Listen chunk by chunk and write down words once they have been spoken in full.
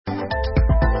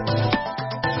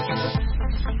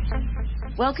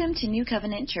Welcome to New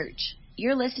Covenant Church.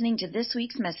 You're listening to this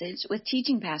week's message with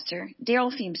teaching pastor Darrell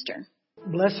Feemster.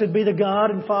 Blessed be the God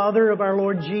and Father of our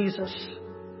Lord Jesus,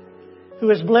 who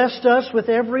has blessed us with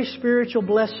every spiritual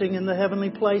blessing in the heavenly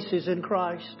places in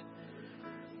Christ.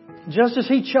 Just as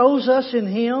He chose us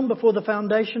in Him before the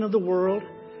foundation of the world,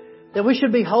 that we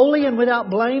should be holy and without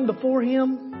blame before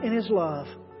Him in His love,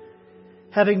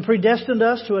 having predestined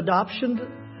us to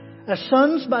adoption as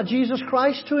sons by Jesus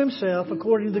Christ to Himself,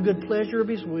 according to the good pleasure of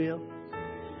His will,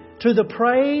 to the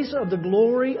praise of the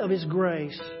glory of His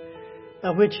grace, by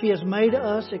which He has made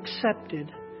us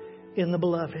accepted in the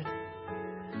Beloved.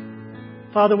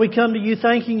 Father, we come to You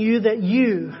thanking You that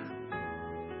You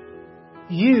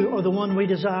are the one we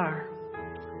desire.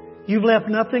 You've left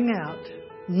nothing out,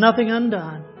 nothing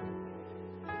undone.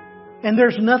 And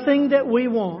there's nothing that we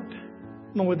want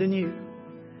more than You.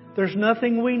 There's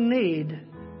nothing we need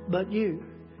but You.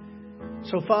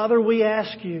 So, Father, we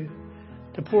ask You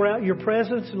to pour out Your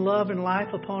presence and love and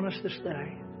life upon us this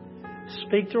day.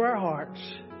 Speak to our hearts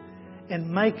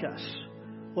and make us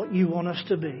what You want us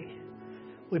to be.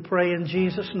 We pray in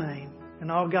Jesus' name. And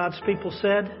all God's people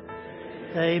said,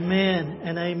 Amen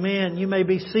and amen. You may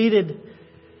be seated.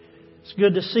 It's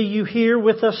good to see you here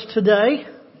with us today.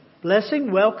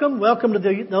 Blessing, welcome. Welcome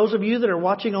to those of you that are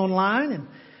watching online. And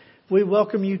we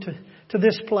welcome you to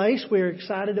this place. We're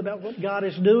excited about what God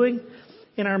is doing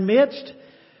in our midst.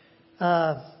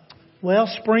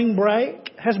 Spring break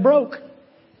has broke.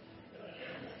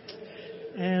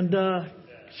 And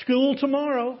school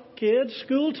tomorrow, kids,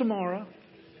 school tomorrow.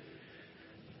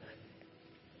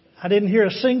 I didn't hear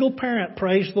a single parent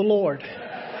praise the Lord.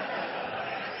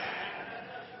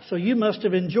 So you must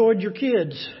have enjoyed your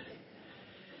kids.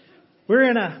 We're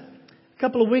in a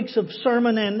couple of weeks of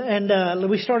sermon and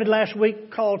we started last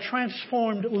week called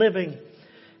Transformed Living.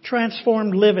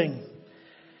 Transformed Living.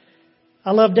 I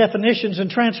love definitions,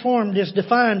 and transformed is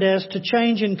defined as to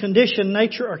change in condition,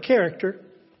 nature, or character.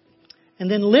 And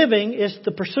then living is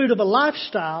the pursuit of a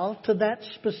lifestyle to that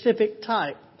specific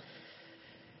type.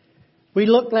 We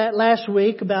looked at last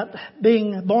week about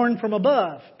being born from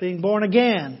above, being born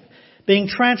again, being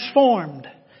transformed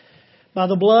by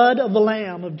the blood of the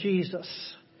Lamb of Jesus.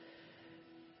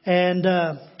 And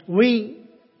we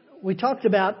talked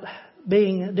about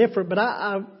being different, but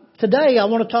today I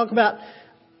want to talk about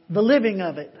the living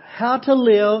of it, how to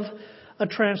live a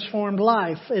transformed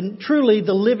life, and truly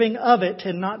the living of it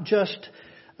and not just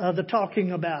the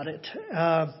talking about it.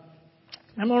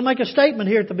 I'm going to make a statement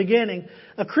here at the beginning.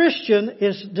 A Christian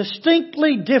is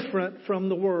distinctly different from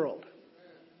the world.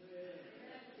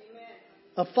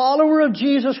 A follower of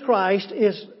Jesus Christ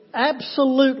is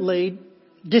absolutely,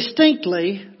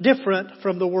 distinctly different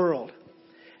from the world.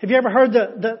 Have you ever heard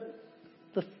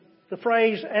the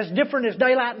phrase, as different as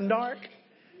daylight and dark?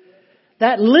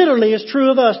 That literally is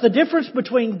true of us. The difference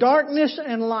between darkness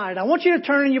and light. I want you to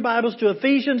turn in your Bibles to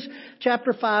Ephesians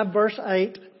chapter 5, verse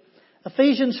 8.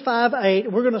 Ephesians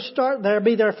 5:8. We're going to start there,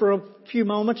 be there for a few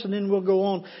moments, and then we'll go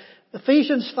on.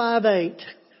 Ephesians 5:8.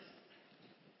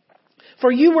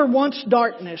 For you were once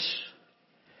darkness,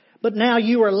 but now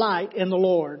you are light in the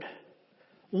Lord.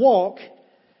 Walk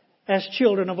as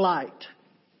children of light.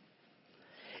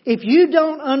 If you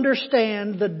don't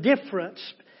understand the difference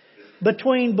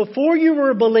between before you were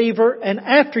a believer and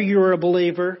after you were a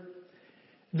believer,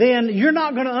 then you're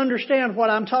not going to understand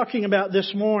what I'm talking about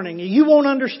this morning. You won't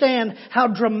understand how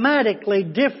dramatically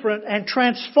different and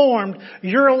transformed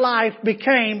your life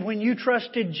became when you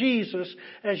trusted Jesus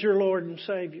as your Lord and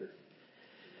Savior.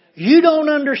 You don't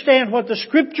understand what the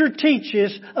Scripture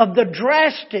teaches of the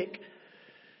drastic,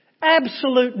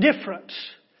 absolute difference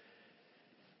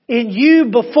in you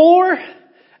before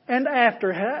and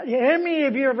after. How many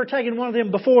of you have ever taken one of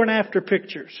them before and after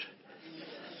pictures?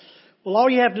 Well, all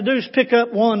you have to do is pick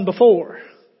up one before.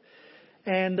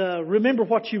 And remember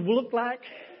what you looked like?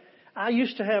 I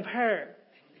used to have hair.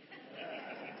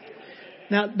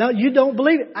 Now, you don't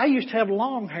believe it. I used to have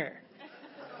long hair.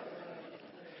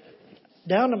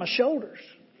 Down to my shoulders.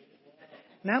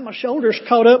 Now my shoulders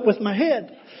caught up with my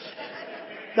head.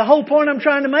 The whole point I'm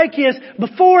trying to make is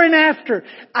before and after.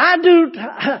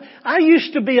 I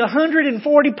used to be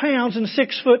 140 pounds and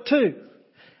 6'2".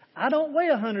 I don't weigh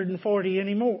 140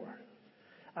 anymore.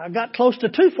 I got close to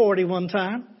 240 one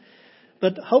time,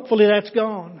 but hopefully that's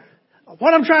gone.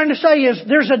 What I'm trying to say is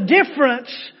there's a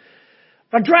difference,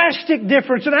 a drastic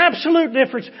difference, an absolute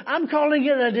difference. I'm calling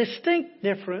it a distinct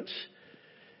difference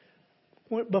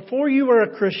before you were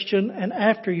a Christian and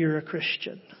after you're a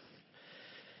Christian.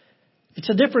 It's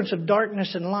a difference of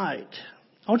darkness and light.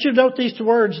 I want you to note these two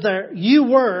words there. You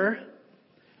were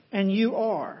and you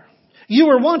are. You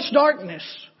were once darkness,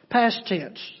 past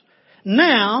tense.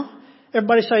 Now,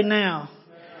 everybody say now.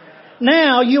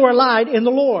 Now you are light in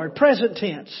the Lord. Present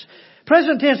tense.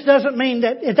 Present tense doesn't mean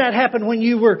that happened when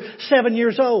you were 7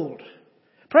 years old.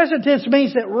 Present tense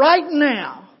means that right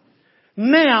now,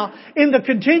 in the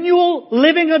continual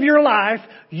living of your life,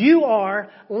 you are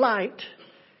light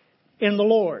in the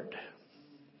Lord.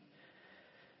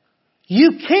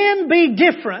 You can be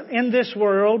different in this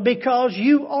world because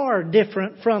you are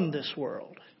different from this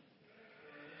world.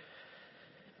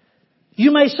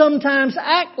 You may sometimes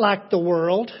act like the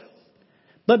world,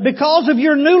 but because of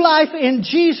your new life in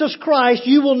Jesus Christ,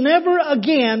 you will never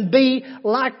again be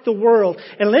like the world.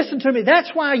 And listen to me,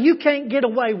 that's why you can't get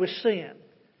away with sin.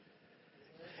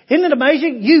 Isn't it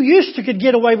amazing? You used to could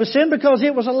get away with sin because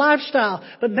it was a lifestyle.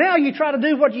 But now you try to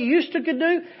do what you used to could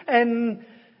do and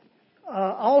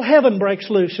all heaven breaks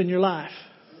loose in your life.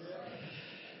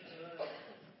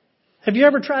 Have you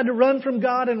ever tried to run from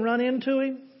God and run into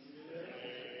Him?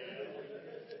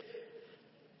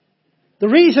 The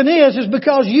reason is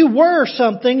because you were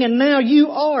something and now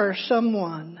you are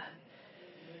someone.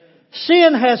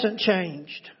 Sin hasn't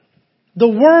changed. The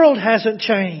world hasn't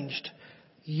changed.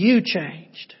 You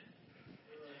changed.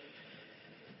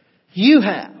 You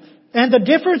have. And the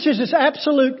difference is as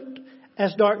absolute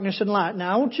as darkness and light.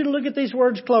 Now I want you to look at these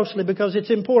words closely because it's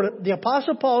important. The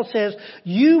Apostle Paul says,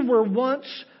 you were once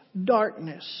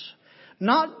darkness.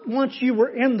 Not once you were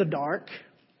in the dark.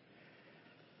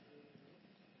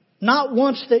 Not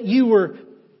once that you were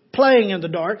playing in the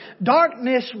dark.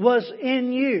 Darkness was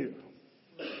in you.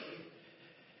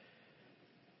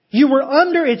 You were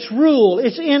under its rule,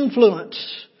 its influence.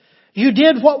 You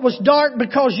did what was dark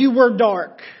because you were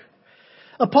dark.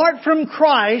 Apart from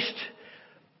Christ,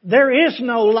 there is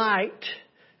no light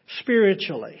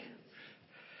spiritually.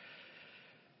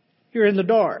 You're in the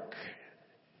dark.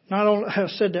 Not only I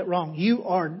said that wrong.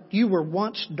 You were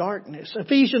once darkness.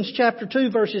 Ephesians chapter 2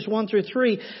 verses 1 through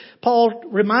 3, Paul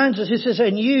reminds us, he says,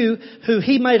 and you who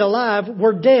He made alive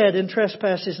were dead in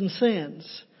trespasses and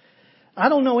sins. I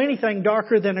don't know anything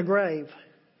darker than a grave.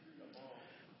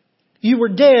 You were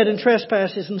dead in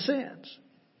trespasses and sins.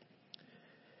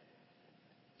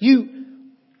 You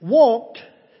walked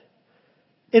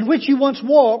in which you once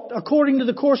walked according to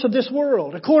the course of this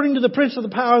world, according to the prince of the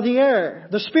power of the air,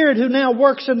 the spirit who now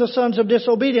works in the sons of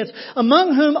disobedience,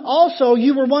 among whom also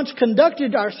you were once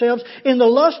conducted yourselves in the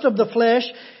lust of the flesh,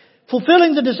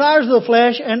 fulfilling the desires of the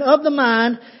flesh and of the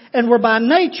mind, and were by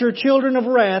nature children of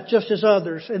wrath, just as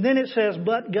others. And then it says,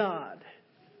 but God.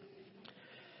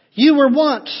 You were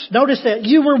once, notice that,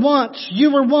 you were once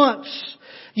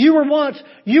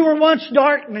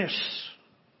darkness.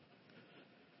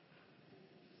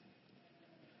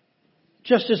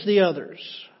 Just as the others.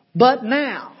 But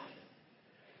now,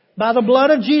 by the blood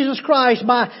of Jesus Christ,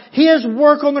 by His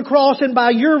work on the cross, and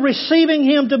by your receiving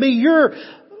Him to be your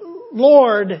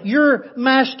Lord, your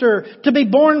Master, to be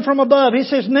born from above, He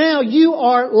says, now you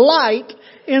are light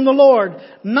in the Lord.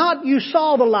 Not you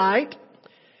saw the light,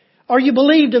 or you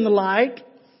believed in the light.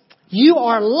 You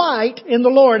are light in the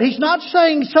Lord. He's not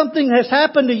saying something has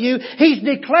happened to you. He's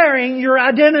declaring your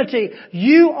identity.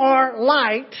 You are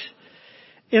light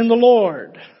in the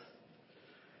Lord.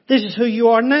 This is who you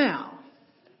are now.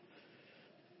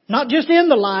 Not just in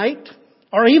the light,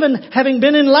 or even having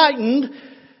been enlightened,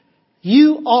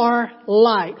 you are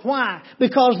light. Why?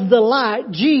 Because the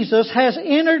light, Jesus, has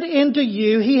entered into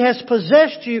you. He has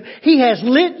possessed you. He has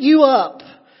lit you up.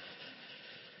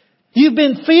 You've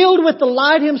been filled with the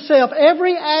light Himself.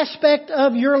 Every aspect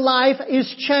of your life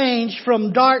is changed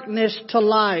from darkness to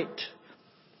light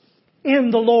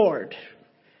in the Lord.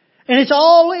 And it's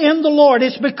all in the Lord.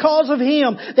 It's because of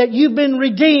Him that you've been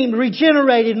redeemed,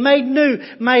 regenerated, made new,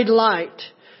 made light.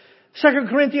 2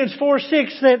 Corinthians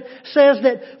 4:6 that says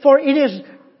that, for it is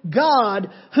God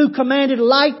who commanded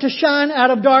light to shine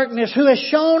out of darkness, who has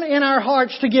shone in our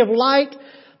hearts to give light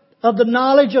of the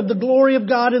knowledge of the glory of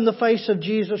God in the face of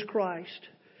Jesus Christ.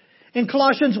 In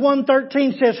Colossians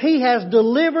 1:13 says, He has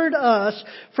delivered us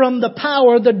from the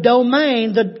power, the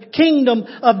domain, the kingdom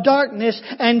of darkness,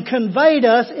 and conveyed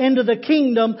us into the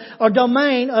kingdom or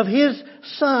domain of His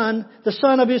Son, the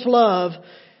Son of His love,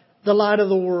 the light of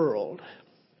the world.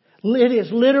 It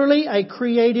is literally a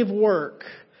creative work.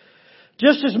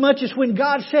 Just as much as when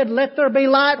God said, let there be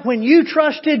light, when you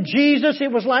trusted Jesus,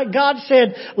 it was like God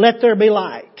said, let there be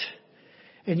light.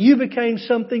 And you became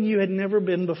something you had never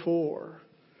been before.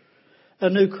 A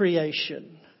new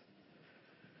creation.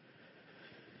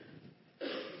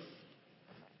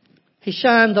 He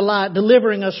shined the light,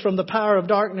 delivering us from the power of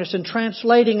darkness and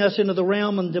translating us into the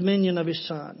realm and dominion of His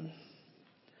Son.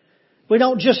 We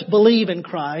don't just believe in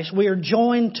Christ. We are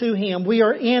joined to Him. We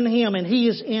are in Him and He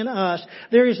is in us.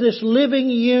 There is this living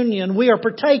union. We are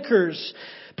partakers,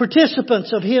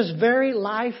 participants of His very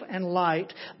life and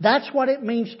light. That's what it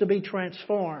means to be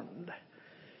transformed.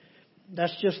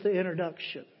 That's just the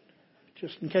introduction,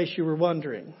 just in case you were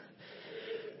wondering.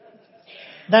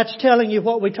 That's telling you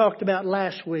what we talked about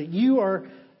last week. You are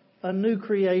a new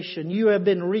creation. You have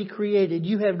been recreated.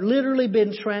 You have literally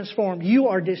been transformed. You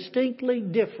are distinctly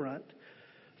different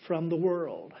from the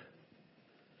world.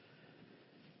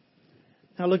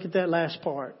 Now look at that last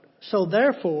part. So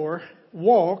therefore,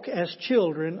 walk as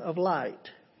children of light.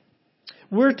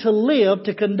 We're to live,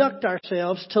 to conduct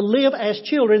ourselves, to live as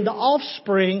children, the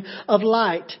offspring of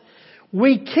light.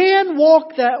 We can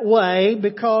walk that way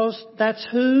because that's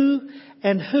who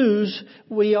and whose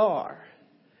we are.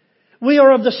 We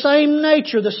are of the same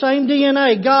nature, the same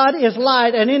DNA. God is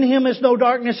light and in Him is no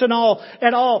darkness at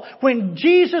all. When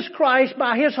Jesus Christ,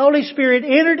 by His Holy Spirit,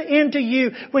 entered into you,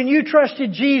 when you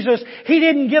trusted Jesus, He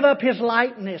didn't give up His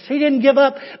lightness. He didn't give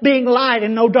up being light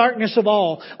and no darkness of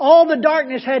all. All the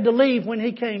darkness had to leave when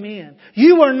He came in.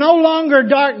 You are no longer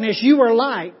darkness. You are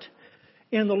light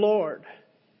in the Lord.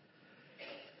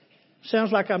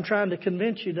 Sounds like I'm trying to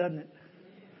convince you, doesn't it?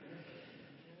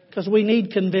 Because we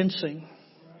need convincing.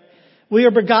 We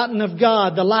are begotten of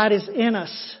God. The light is in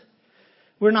us.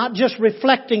 We're not just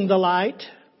reflecting the light.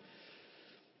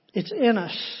 It's in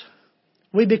us.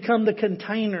 We become the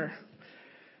container,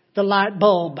 the light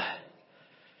bulb,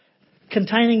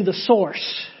 containing the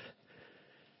source.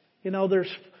 You know, there's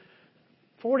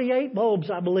 48 bulbs,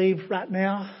 I believe, right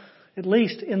now, at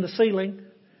least in the ceiling.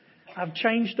 I've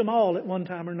changed them all at one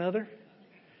time or another.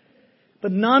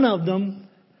 But none of them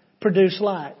produce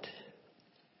light.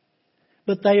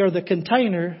 But they are the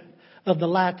container of the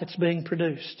light that's being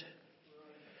produced.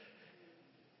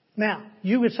 Now,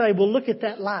 you would say, well, look at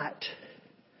that light.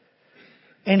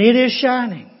 And it is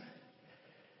shining.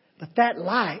 But that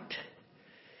light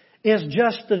is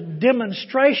just the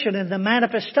demonstration and the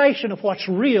manifestation of what's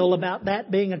real about that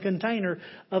being a container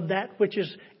of that which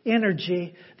is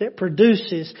energy that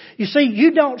produces. You see,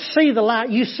 you don't see the light,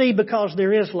 you see because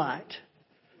there is light.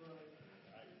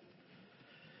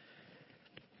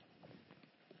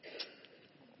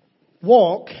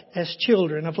 Walk as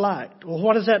children of light. Well,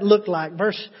 what does that look like?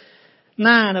 Verse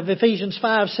 9 of Ephesians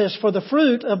 5 says, for the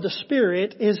fruit of the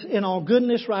Spirit is in all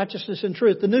goodness, righteousness, and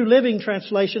truth. The New Living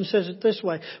Translation says it this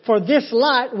way. For this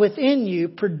light within you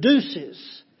produces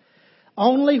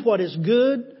only what is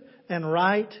good and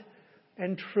right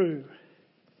and true.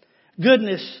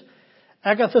 Goodness,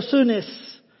 agathosounis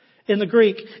in the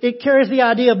Greek, it carries the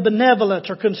idea of benevolence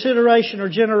or consideration or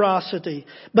generosity.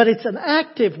 But it's an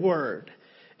active word.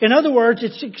 In other words,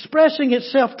 it's expressing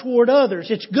itself toward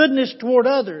others. It's goodness toward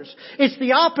others. It's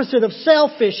the opposite of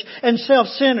selfish and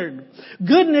self-centered.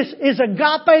 Goodness is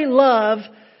agape love,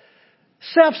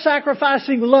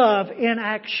 self-sacrificing love in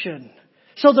action.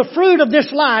 So the fruit of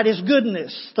this light is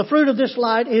goodness. The fruit of this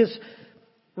light is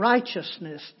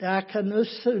righteousness,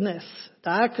 diakosunis.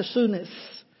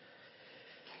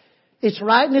 It's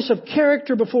rightness of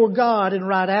character before God and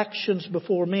right actions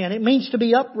before men. It means to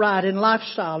be upright in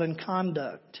lifestyle and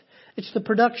conduct. It's the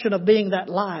production of being that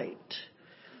light.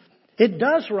 It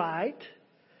does right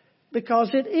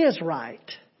because it is right.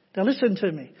 Now listen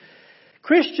to me.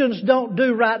 Christians don't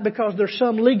do right because there's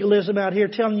some legalism out here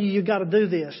telling you got to do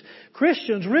this.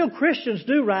 Real Christians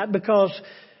do right because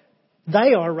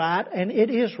they are right and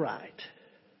it is right.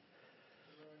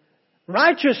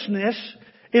 Righteousness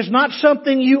is not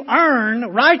something you earn.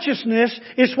 Righteousness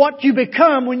is what you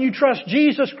become when you trust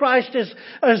Jesus Christ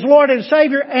as Lord and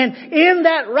Savior. And in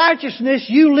that righteousness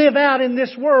you live out in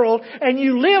this world. And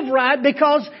you live right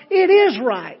because it is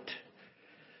right.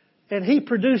 And He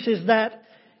produces that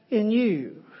in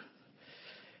you.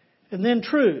 And then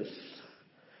truth.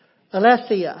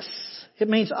 Aletheia. It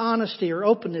means honesty or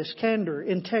openness, candor,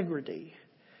 integrity.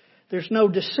 There's no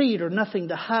deceit or nothing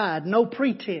to hide, no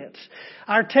pretense.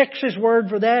 Our Texas word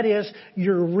for that is,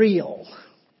 you're real.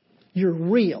 You're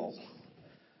real.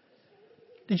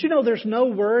 Did you know there's no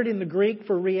word in the Greek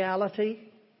for reality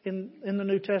in the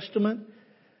New Testament?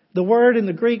 The word in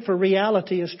the Greek for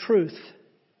reality is truth.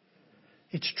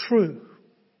 It's true.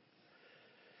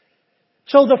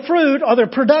 So the fruit or the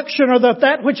production or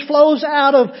that which flows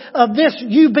out of this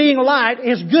you being light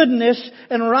is goodness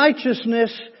and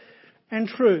righteousness and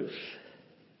truth.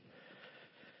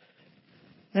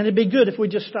 And it'd be good if we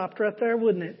just stopped right there,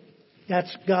 wouldn't it?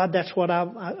 That's God. That's what I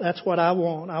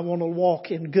want. I want to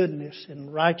walk in goodness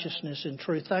and righteousness and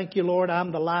truth. Thank you, Lord.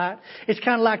 I'm the light. It's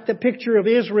kind of like the picture of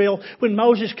Israel when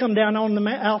Moses come down on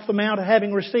off the mount,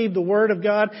 having received the word of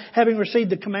God, having received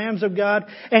the commands of God,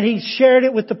 and he shared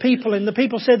it with the people. And the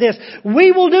people said this: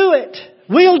 "We will do it.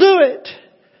 We'll do it."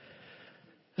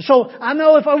 So I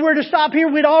know if I were to stop here,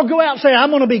 we'd all go out and say, "I'm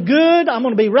going to be good. I'm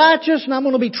going to be righteous, and I'm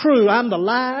going to be true. I'm the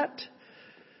light.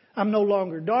 I'm no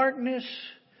longer darkness."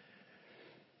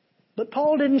 But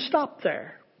Paul didn't stop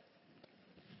there.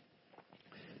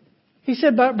 He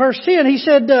said, by verse 10, he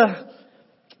said,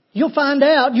 you'll find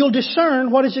out, you'll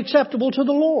discern what is acceptable to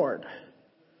the Lord.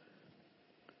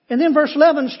 And then verse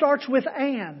 11 starts with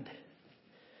 "and."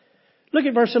 Look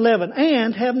at verse 11.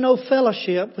 "And have no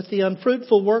fellowship with the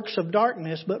unfruitful works of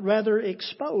darkness, but rather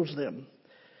expose them.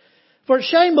 For it's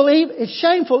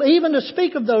shameful even to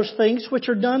speak of those things which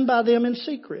are done by them in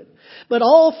secret. But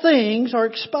all things are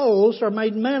exposed or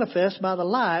made manifest by the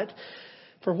light,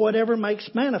 for whatever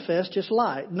makes manifest is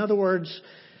light." In other words,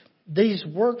 these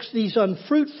works, these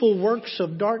unfruitful works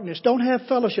of darkness, don't have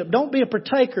fellowship. Don't be a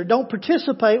partaker. Don't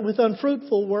participate with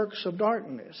unfruitful works of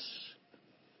darkness.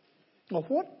 Well,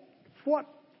 what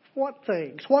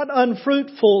things? What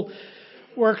unfruitful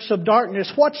works of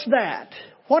darkness? What's that?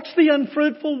 What's the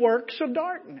unfruitful works of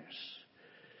darkness?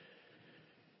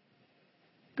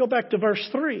 Go back to verse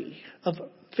 3 of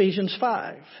Ephesians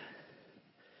 5.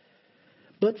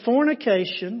 "But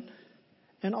fornication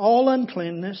and all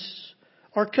uncleanness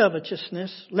or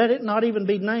covetousness, let it not even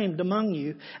be named among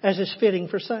you, as is fitting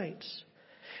for saints.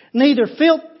 Neither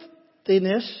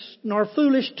filthiness, nor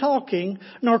foolish talking,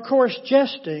 nor coarse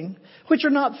jesting, which are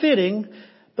not fitting,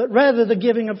 but rather the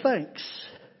giving of thanks.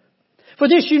 For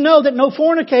this you know, that no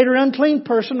fornicator, unclean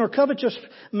person, or covetous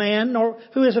man, nor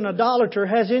who is an idolater,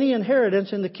 has any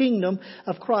inheritance in the kingdom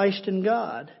of Christ and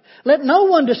God. Let no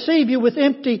one deceive you with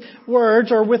empty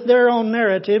words or with their own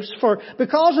narratives, for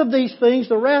because of these things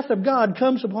the wrath of God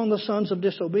comes upon the sons of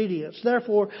disobedience.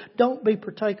 Therefore, don't be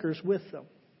partakers with them."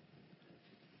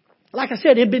 Like I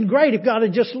said, it'd been great if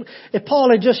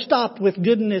Paul had just stopped with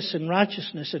goodness and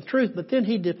righteousness and truth, but then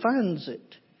he defines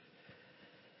it.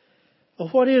 Well,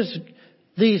 what is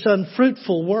these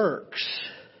unfruitful works?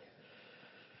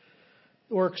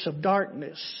 Works of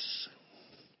darkness.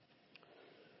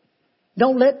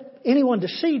 Don't let anyone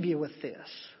deceive you with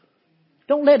this.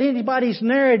 Don't let anybody's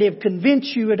narrative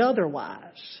convince you it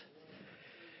otherwise.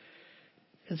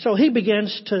 And so he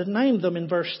begins to name them in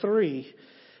verse 3.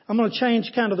 I'm going to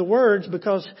change kind of the words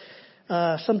because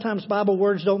sometimes Bible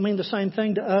words don't mean the same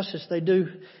thing to us as they do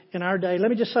in our day.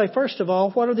 Let me just say, first of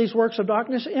all, what are these works of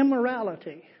darkness?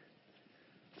 Immorality.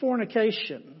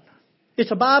 Fornication. It's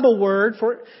a Bible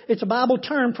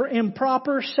term for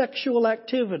improper sexual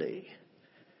activity.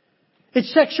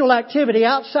 It's sexual activity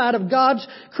outside of God's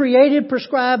created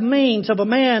prescribed means of a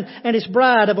man and his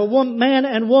bride, of a man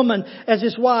and woman as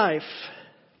his wife.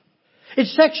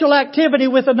 It's sexual activity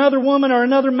with another woman or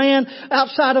another man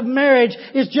outside of marriage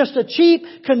is just a cheap,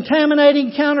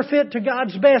 contaminating counterfeit to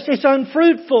God's best. It's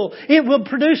unfruitful. It will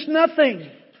produce nothing.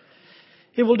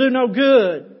 It will do no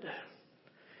good.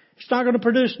 It's not going to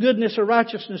produce goodness or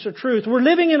righteousness or truth. We're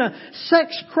living in a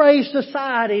sex-crazed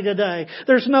society today.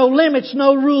 There's no limits,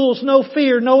 no rules, no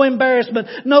fear, no embarrassment,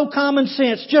 no common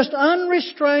sense. Just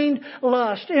unrestrained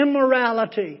lust,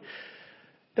 immorality.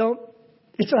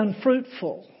 It's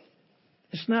unfruitful.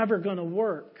 It's never going to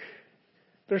work.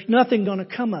 There's nothing going to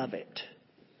come of it.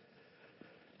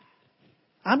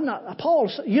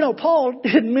 Paul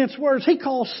didn't mince words. He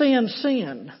called sin,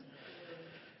 sin.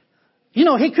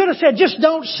 He could have said, just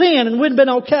don't sin and we'd have been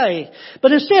okay.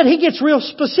 But instead, he gets real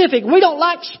specific. We don't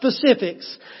like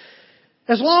specifics.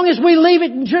 As long as we leave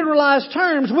it in generalized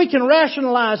terms, we can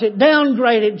rationalize it,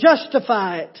 downgrade it,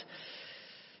 justify it,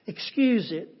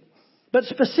 excuse it. But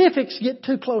specifics get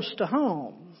too close to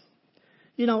home.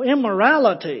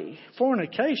 Immorality,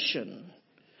 fornication,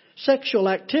 sexual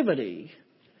activity.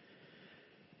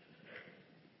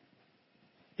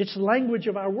 It's the language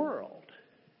of our world.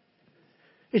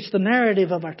 It's the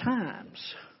narrative of our times.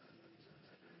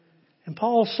 And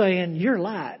Paul's saying, you're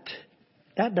light.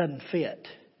 That doesn't fit.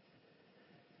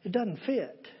 It doesn't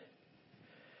fit.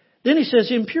 Then he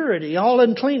says impurity, all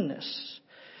uncleanness.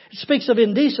 It speaks of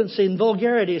indecency and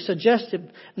vulgarity,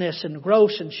 suggestiveness and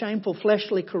gross and shameful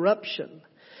fleshly corruption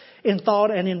in thought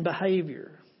and in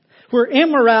behavior. Where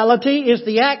immorality is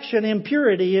the action,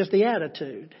 impurity is the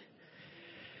attitude.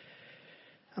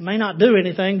 I may not do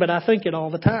anything, but I think it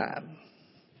all the time.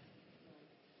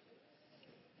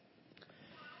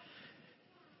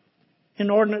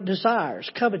 Inordinate desires,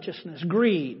 covetousness,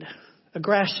 greed, a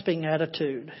grasping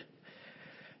attitude.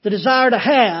 The desire to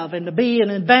have and to be an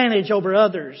advantage over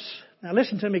others. Now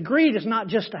listen to me. Greed is not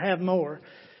just to have more.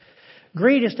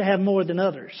 Greed is to have more than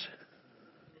others.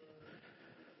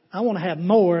 I want to have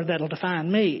more that'll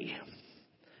define me.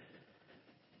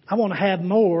 I want to have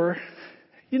more.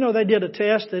 You know, they did a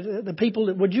test that the people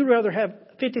that would you rather have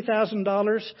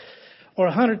 $50,000 or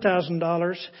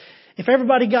 $100,000? If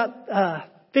everybody got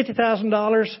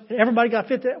 $50,000, everybody got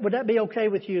 50, would that be okay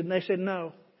with you? And they said,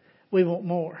 no, we want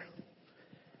more.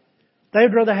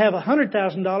 They'd rather have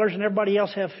 $100,000 and everybody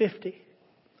else have 50.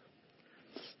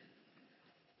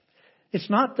 It's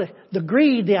not the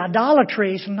greed, the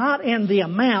idolatry is not in the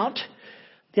amount.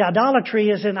 The idolatry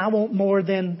is in I want more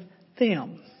than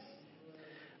them.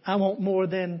 I want more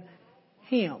than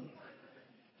him.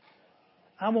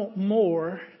 I want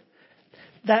more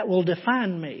that will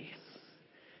define me.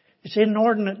 It's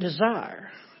inordinate desire,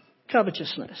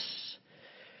 covetousness.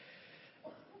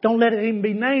 Don't let it even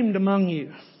be named among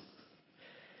you.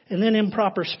 And then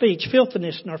improper speech,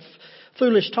 filthiness, nor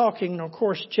foolish talking, nor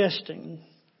coarse jesting.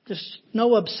 Just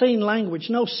no obscene language,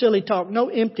 no silly talk, no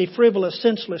empty, frivolous,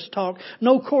 senseless talk,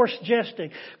 no coarse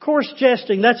jesting. Coarse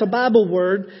jesting, that's a Bible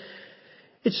word.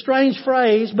 It's a strange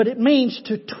phrase, but it means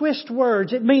to twist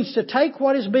words. It means to take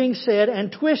what is being said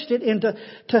and twist it into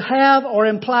to have or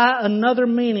imply another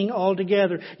meaning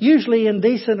altogether. Usually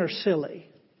indecent or silly.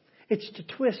 It's to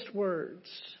twist words.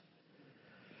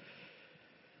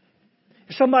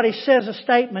 If somebody says a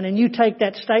statement and you take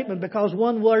that statement because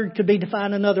one word could be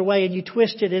defined another way and you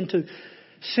twist it into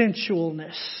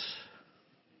sensualness.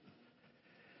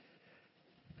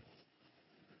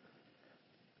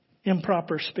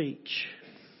 Improper speech.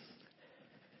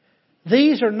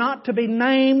 These are not to be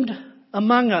named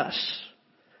among us.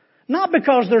 Not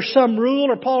because there's some rule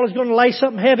or Paul is going to lay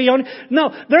something heavy on you.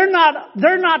 No, they're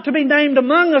not to be named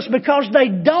among us because they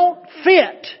don't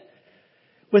fit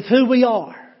with who we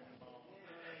are.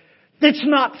 It's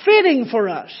not fitting for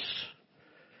us.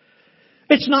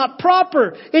 It's not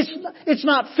proper. It's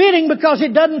not fitting because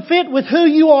it doesn't fit with who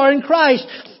you are in Christ.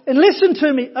 And listen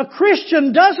to me, a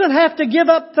Christian doesn't have to give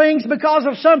up things because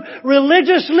of some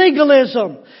religious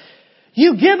legalism.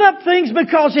 You give up things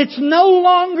because it's no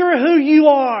longer who you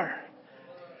are.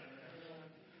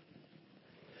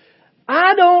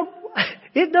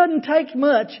 It doesn't take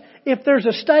much if there's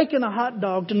a steak and a hot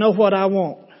dog to know what I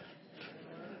want.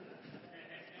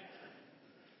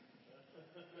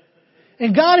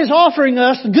 And God is offering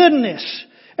us goodness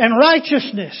and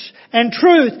righteousness and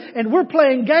truth. And we're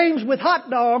playing games with hot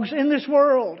dogs in this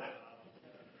world.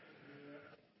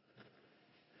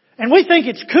 And we think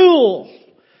it's cool.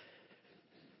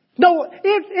 No,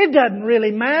 it doesn't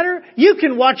really matter. You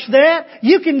can watch that.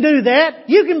 You can do that.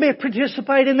 You can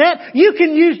participate in that. You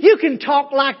can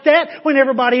talk like that when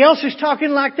everybody else is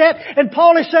talking like that. And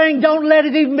Paul is saying, don't let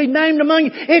it even be named among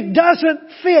you. It doesn't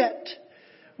fit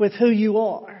with who you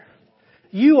are.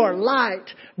 You are light.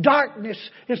 Darkness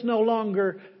is no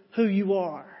longer who you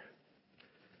are.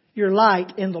 You're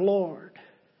light in the Lord.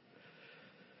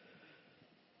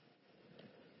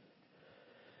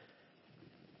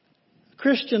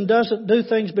 Christian doesn't do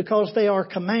things because they are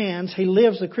commands. He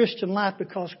lives the Christian life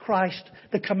because Christ,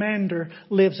 the commander,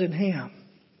 lives in him.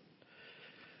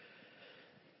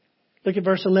 Look at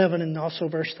verse 11 and also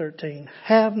verse 13.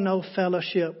 Have no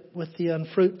fellowship with the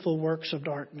unfruitful works of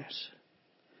darkness.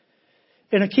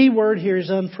 And a key word here is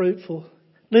unfruitful.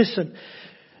 Listen,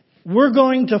 we're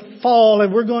going to fall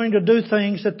and we're going to do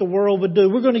things that the world would do.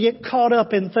 We're going to get caught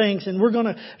up in things and we're going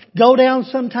to go down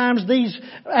sometimes these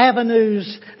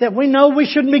avenues that we know we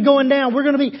shouldn't be going down. We're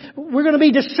going to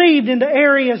be deceived into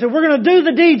areas and we're going to do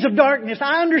the deeds of darkness.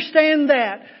 I understand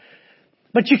that.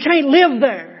 But you can't live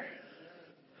there.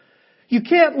 You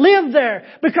can't live there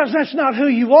because that's not who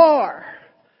you are.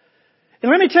 And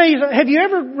let me tell you, have you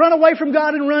ever run away from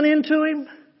God and run into Him?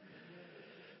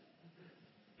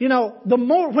 You know,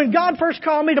 when God first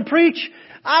called me to preach,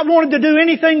 I wanted to do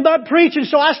anything but preach, and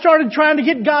so I started trying to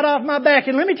get God off my back.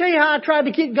 And let me tell you how I tried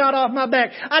to get God off my back.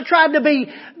 I tried to be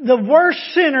the worst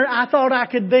sinner I thought I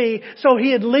could be, so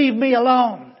He'd leave me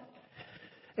alone.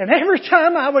 And every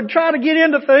time I would try to get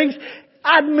into things,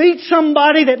 I'd meet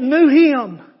somebody that knew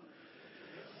Him.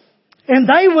 And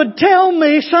they would tell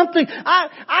me something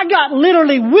I got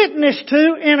literally witnessed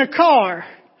to in a car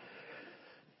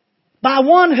by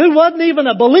one who wasn't even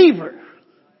a believer.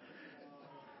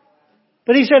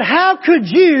 But he said, how could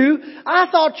you? I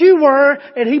thought you were.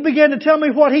 And he began to tell me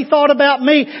what he thought about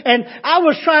me. And I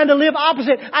was trying to live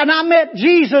opposite. And I met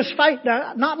Jesus,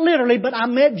 not literally, but I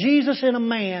met Jesus in a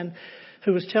man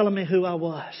who was telling me who I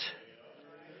was.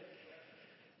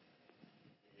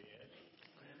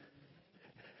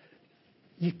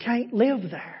 You can't live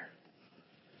there.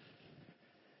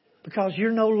 Because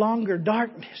you're no longer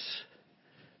darkness.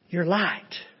 You're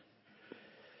light.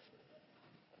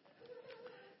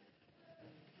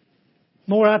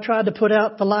 The more I tried to put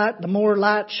out the light, the more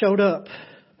light showed up.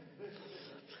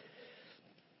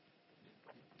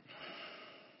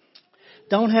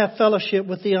 Don't have fellowship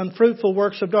with the unfruitful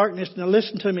works of darkness. Now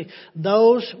listen to me.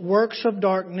 Those works of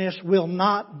darkness will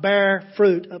not bear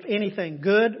fruit of anything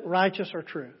good, righteous, or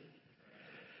true.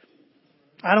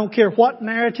 I don't care what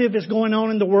narrative is going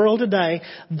on in the world today.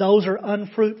 Those are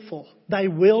unfruitful. They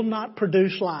will not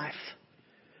produce life.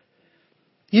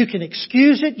 You can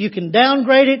excuse it. You can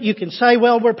downgrade it. You can say,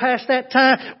 well, we're past that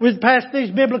time. We're past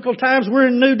these biblical times. We're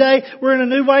in a new day. We're in a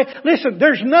new way. Listen,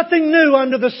 there's nothing new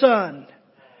under the sun.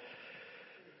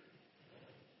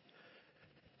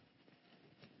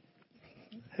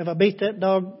 Have I beat that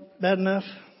dog bad enough?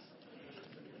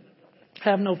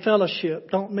 Have no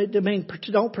fellowship. Don't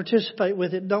participate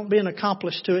with it. Don't be an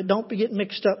accomplice to it. Don't get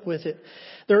mixed up with it.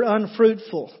 They're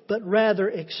unfruitful, but rather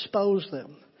expose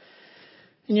them.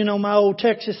 And you know, my old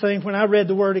Texas thing, when I read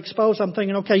the word expose, I'm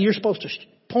thinking, okay, you're supposed to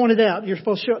point it out. You're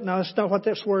supposed to show it. No, that's not what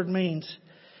this word means.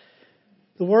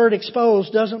 The word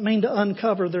expose doesn't mean to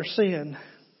uncover their sin.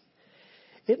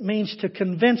 It means to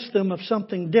convince them of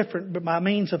something different, but by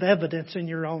means of evidence in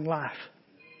your own life.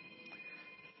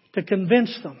 To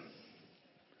convince them.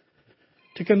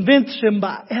 To convince them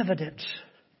by evidence.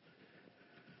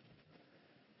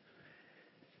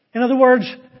 In other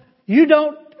words, you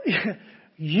don't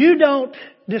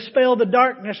dispel the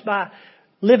darkness by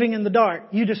living in the dark.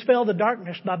 You dispel the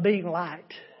darkness by being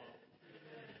light.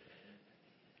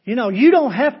 You know, you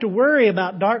don't have to worry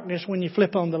about darkness when you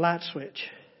flip on the light switch.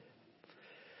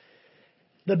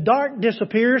 The dark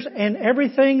disappears and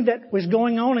everything that was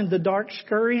going on in the dark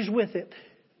scurries with it.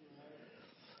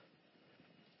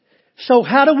 So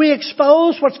how do we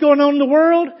expose what's going on in the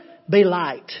world? Be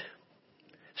light.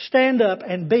 Stand up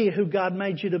and be who God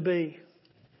made you to be.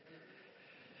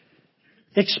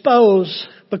 Expose,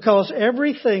 because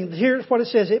everything, here's what it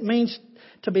says, it means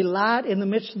to be light in the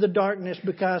midst of the darkness,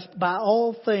 because by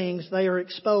all things they are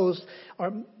exposed,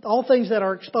 or all things that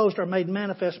are exposed are made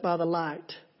manifest by the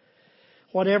light.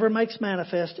 Whatever makes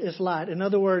manifest is light. In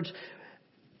other words,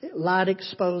 light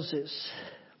exposes.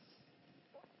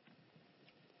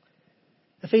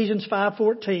 Ephesians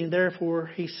 5:14, therefore,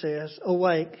 he says,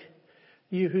 awake,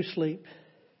 you who sleep,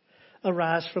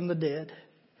 arise from the dead,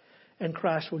 and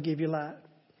Christ will give you light.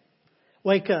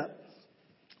 Wake up.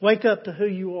 Wake up to who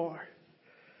you are.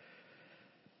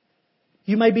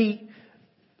 You may be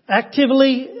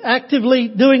actively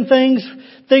doing things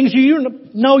you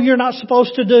know you're not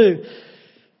supposed to do,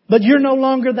 but you're no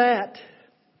longer that.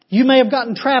 You may have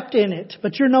gotten trapped in it,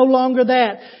 but you're no longer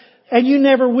that. And you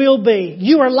never will be.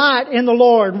 You are light in the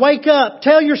Lord. Wake up.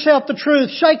 Tell yourself the truth.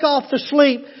 Shake off the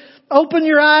sleep. Open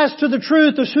your eyes to the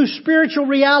truth of whose spiritual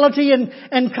reality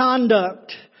and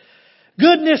conduct.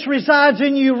 Goodness resides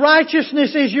in you.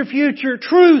 Righteousness is your future.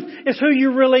 Truth is who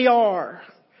you really are.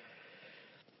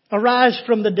 Arise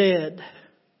from the dead.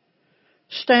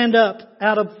 Stand up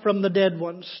from the dead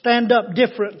ones. Stand up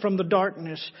different from the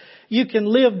darkness. You can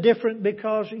live different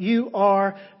because you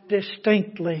are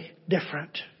distinctly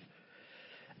different.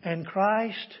 And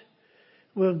Christ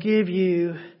will give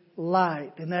you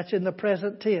light. And that's in the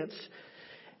present tense.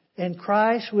 And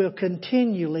Christ will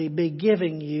continually be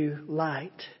giving you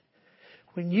light.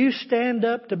 When you stand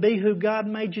up to be who God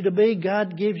made you to be,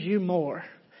 God gives you more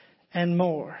and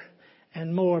more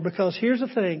and more. Because here's the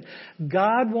thing.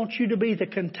 God wants you to be the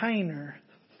container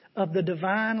of the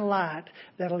divine light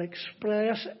that'll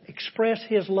express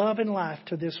His love and life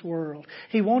to this world.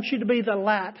 He wants you to be the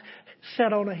light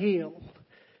set on a hill.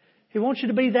 He wants you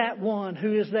to be that one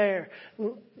who is there.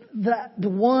 The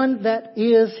one that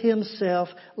is Himself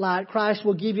light. Christ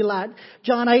will give you light.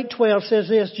 John 8:12 says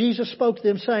this. Jesus spoke to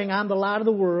them saying, I'm the light of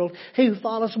the world. He who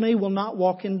follows me will not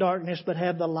walk in darkness but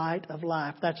have the light of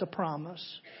life. That's a promise.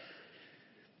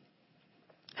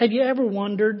 Have you ever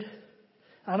wondered?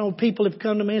 I know people have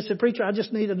come to me and said, preacher, I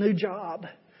just need a new job.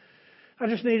 I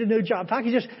just need a new job. If I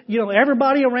could just,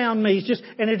 everybody around me is just,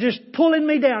 and it's just pulling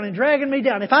me down and dragging me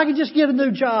down. If I could just get a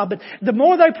new job. But the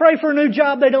more they pray for a new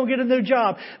job, they don't get a new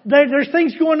job. There's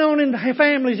things going on in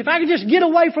families. If I could just get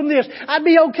away from this, I'd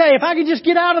be okay. If I could just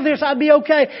get out of this, I'd be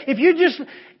okay.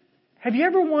 Have you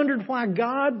ever wondered why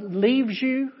God leaves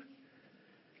you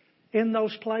in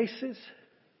those places?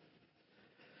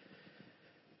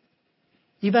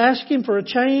 You've asked Him for a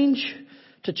change,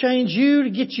 to change you, to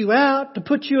get you out, to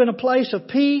put you in a place of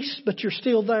peace, but you're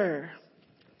still there.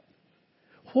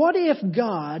 What if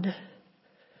God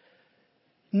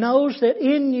knows that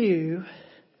in you,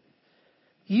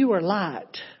 you are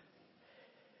light,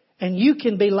 And you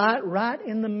can be light right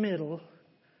in the middle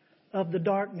of the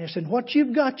darkness. And what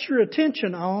you've got your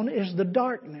attention on is the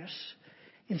darkness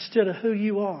instead of who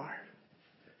you are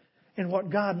and what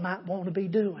God might want to be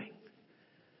doing.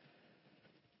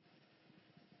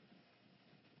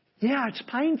 Yeah, it's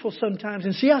painful sometimes.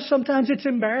 And see how sometimes it's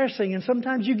embarrassing and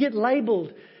sometimes you get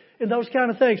labeled and those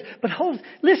kind of things. But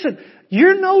listen,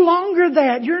 you're no longer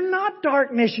that. You're not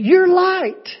darkness. You're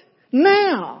light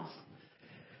now.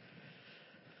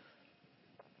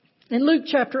 In Luke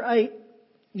chapter 8,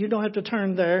 you don't have to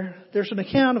turn there. There's an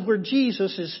account of where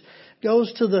Jesus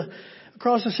goes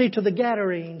across the sea to the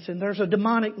Gadarenes, and there's a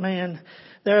demonic man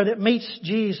there that meets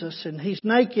Jesus, and he's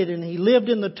naked and he lived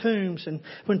in the tombs, and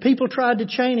when people tried to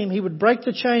chain him, he would break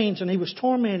the chains and he was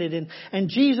tormented, and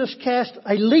Jesus cast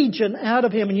a legion out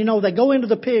of him, and they go into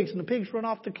the pigs and the pigs run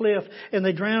off the cliff and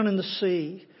they drown in the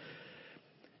sea.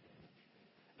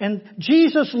 And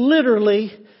Jesus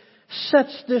literally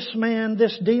sets this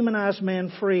demonized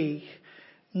man free.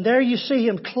 And there you see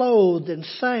him clothed and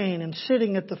sane and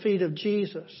sitting at the feet of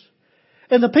Jesus.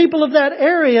 And the people of that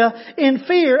area, in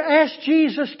fear, asked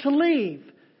Jesus to leave.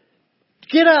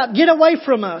 Get out, get away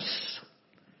from us.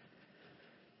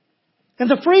 And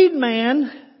the freed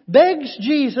man begs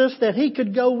Jesus that he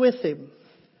could go with him.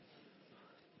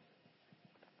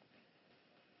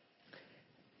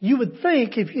 You would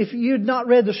think, if you had not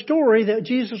read the story, that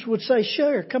Jesus would say,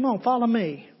 sure, come on, follow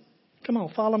me. Come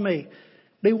on, follow me.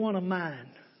 Be one of mine.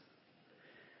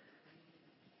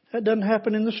 That doesn't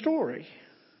happen in the story.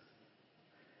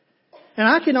 And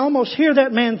I can almost hear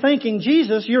that man thinking,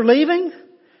 Jesus, you're leaving?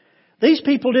 These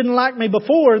people didn't like me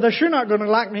before. They're sure not going to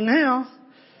like me now.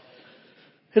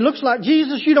 It looks like,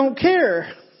 Jesus, you don't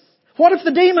care. What if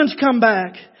the demons come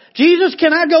back? Jesus,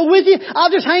 can I go with you? I'll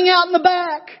just hang out in the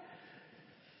back.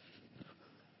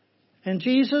 And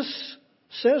Jesus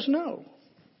says no.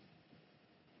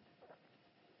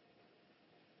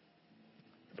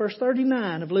 Verse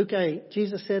 39 of Luke 8,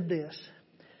 Jesus said this,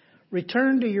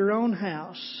 return to your own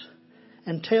house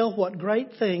and tell what great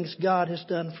things God has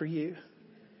done for you.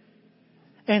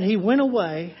 And he went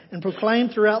away and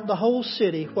proclaimed throughout the whole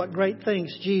city what great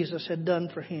things Jesus had done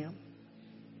for him.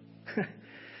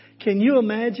 Can you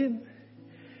imagine?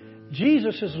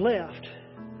 Jesus has left.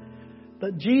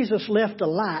 But Jesus left a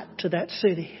light to that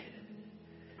city.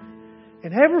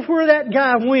 And everywhere that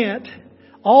guy went,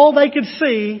 all they could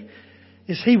see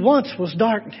is he once was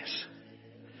darkness.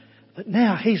 But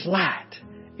now he's light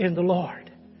in the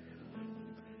Lord.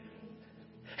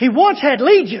 He once had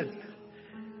legion.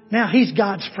 Now he's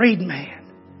God's freed man.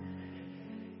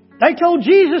 They told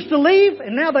Jesus to leave,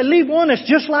 and now they leave one that's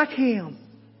just like him.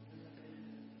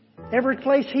 Every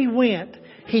place he went,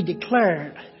 he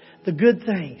declared the good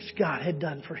things God had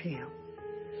done for him.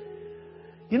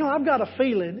 I've got a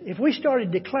feeling if we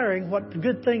started declaring what the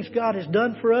good things God has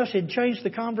done for us, it'd change the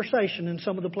conversation in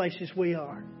some of the places we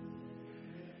are.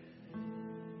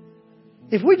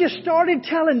 If we just started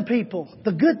telling people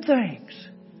the good things,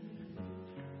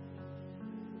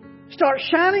 start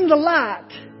shining the light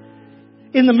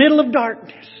in the middle of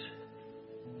darkness.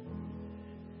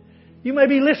 You may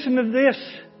be listening to this,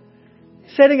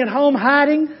 sitting at home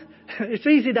hiding. It's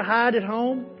easy to hide at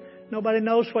home. Nobody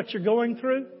knows what you're going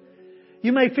through.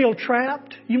 You may feel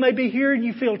trapped. You may be here and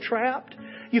you feel trapped.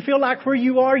 You feel like where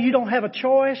you are, you don't have a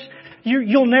choice.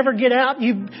 You'll never get out.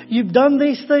 You've done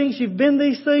these things. You've been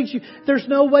these things. There's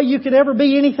no way you could ever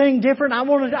be anything different.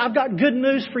 I've got good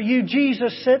news for you.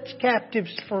 Jesus sets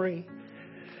captives free.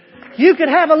 You could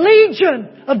have a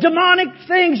legion of demonic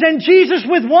things, and Jesus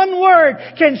with one word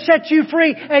can set you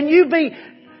free, and you be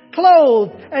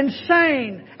clothed and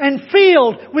sane and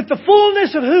filled with the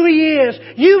fullness of who He is.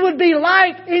 You would be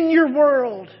light in your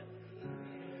world.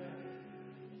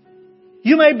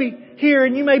 You may be here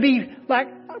and you may be like,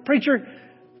 preacher,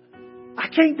 I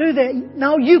can't do that.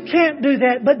 No, you can't do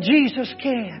that, but Jesus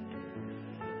can.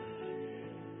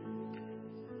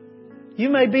 You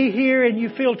may be here and you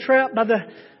feel trapped by the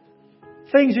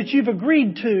things that you've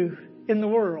agreed to in the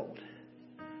world.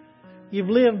 You've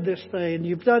lived this thing and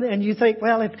you've done it, and you think,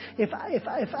 well, if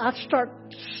I start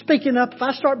speaking up, if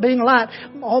I start being light,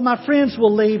 all my friends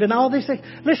will leave and all these things.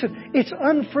 Listen, it's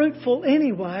unfruitful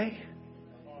anyway.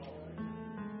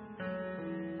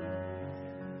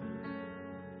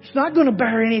 It's not going to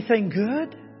bear anything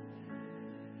good.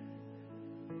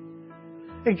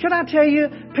 And can I tell you,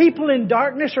 people in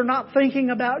darkness are not thinking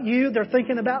about you, they're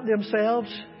thinking about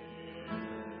themselves.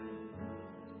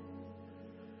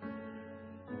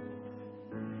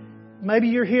 Maybe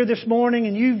you're here this morning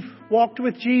and you've walked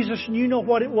with Jesus and you know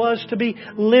what it was to be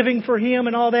living for Him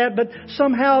and all that, but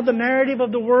somehow the narrative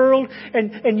of the world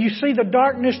and you see the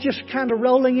darkness just kind of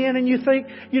rolling in and you think,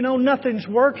 nothing's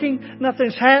working,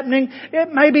 nothing's happening.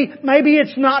 Maybe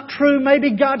it's not true.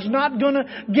 Maybe God's not going to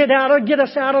get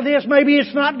us out of this. Maybe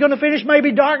it's not going to finish.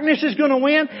 Maybe darkness is going to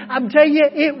win. I'm telling you,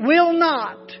 it will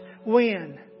not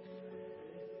win.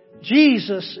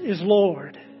 Jesus is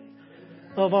Lord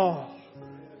of all.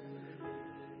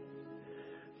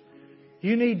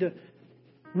 You need to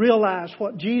realize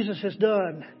what Jesus has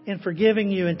done in forgiving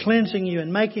you and cleansing you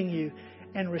and making you,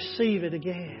 and receive it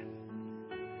again.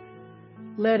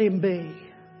 Let Him be.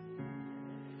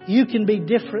 You can be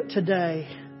different today.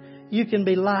 You can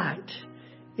be light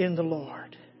in the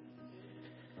Lord.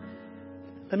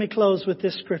 Let me close with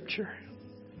this scripture.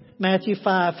 Matthew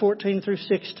 5:14 through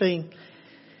 16.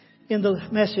 In the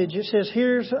Message, it says,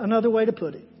 here's another way to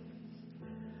put it.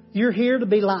 You're here to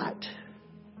be light,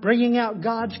 bringing out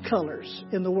God's colors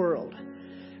in the world.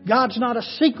 God's not a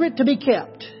secret to be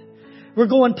kept. We're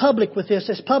going public with this,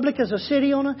 as public as a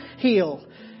city on a hill.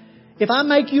 If I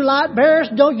make you light bearers,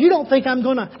 you don't think I'm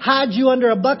going to hide you under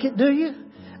a bucket, do you?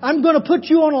 I'm going to put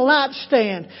you on a light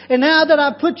stand. And now that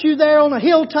I've put you there on a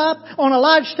hilltop, on a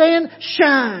light stand,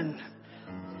 shine.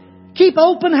 Keep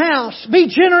open house. Be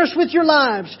generous with your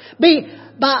lives.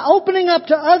 By opening up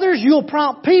to others, you'll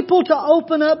prompt people to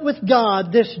open up with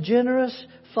God, this generous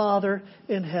Father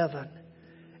in heaven.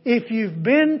 If you've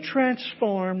been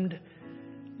transformed,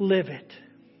 live it.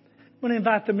 I'm going to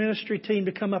invite the ministry team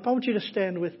to come up. I want you to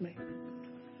stand with me.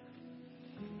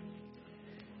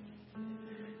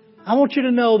 I want you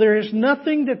to know there is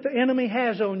nothing that the enemy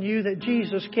has on you that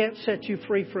Jesus can't set you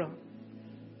free from.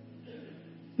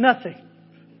 Nothing.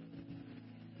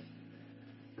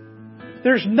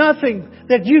 There's nothing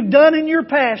that you've done in your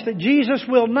past that Jesus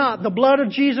will not, the blood of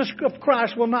Jesus of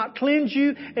Christ will not cleanse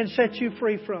you and set you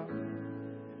free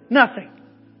from. Nothing.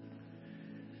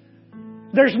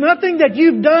 There's nothing that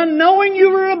you've done knowing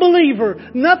you were a believer,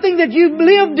 nothing that you've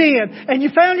lived in and you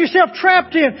found yourself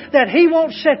trapped in that He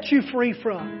won't set you free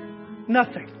from.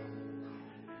 Nothing.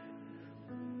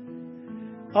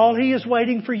 All He is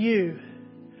waiting for you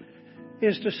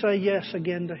is to say yes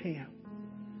again to Him.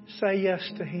 Say yes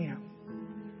to Him.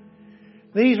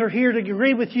 These are here to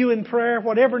agree with you in prayer,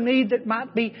 whatever need that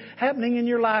might be happening in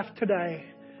your life today.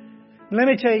 Let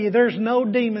me tell you, there's no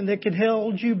demon that can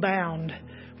hold you bound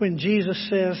when Jesus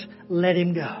says, let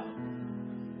him go.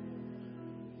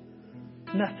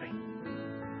 Nothing.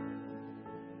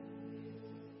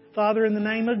 Father, in the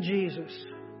name of Jesus,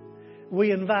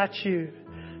 we invite you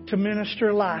to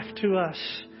minister life to us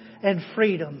and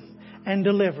freedom and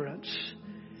deliverance.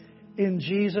 In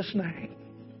Jesus' name,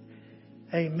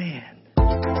 amen.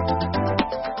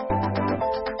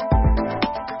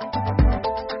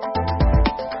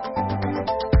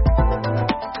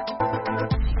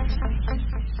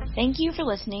 Thank you for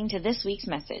listening to this week's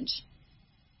message.